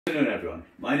Good afternoon everyone,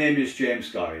 my name is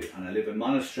James Gorry and I live in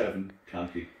Monasterevin,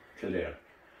 County Kildare.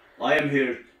 I am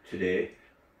here today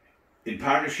in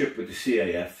partnership with the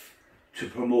CIF to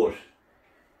promote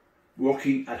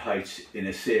working at heights in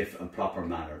a safe and proper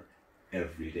manner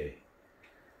every day.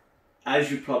 As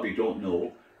you probably don't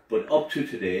know, but up to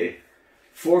today,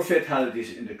 4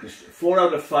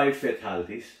 out of 5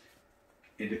 fatalities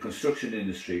in the construction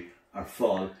industry are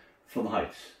fall from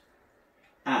heights.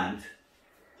 And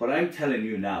what I'm telling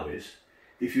you now is,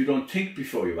 if you don't think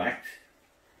before you act,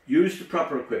 use the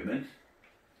proper equipment,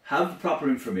 have the proper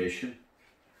information,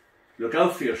 look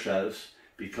out for yourselves,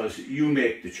 because you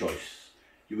make the choice.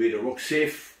 You either work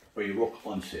safe or you work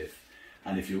unsafe.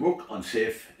 And if you work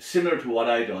unsafe, similar to what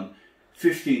I done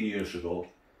 15 years ago,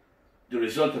 the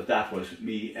result of that was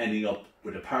me ending up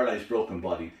with a paralysed broken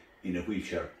body in a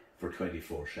wheelchair for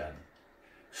 24/7.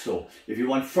 So if you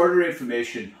want further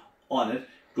information on it,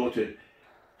 go to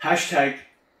 #CIF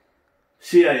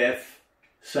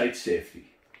Site Safety,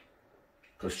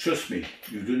 because trust me,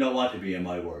 you do not want to be in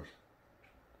my world.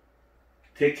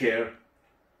 Take care,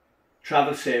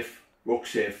 travel safe, work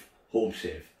safe, home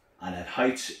safe, and at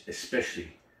heights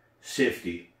especially,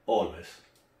 safety always.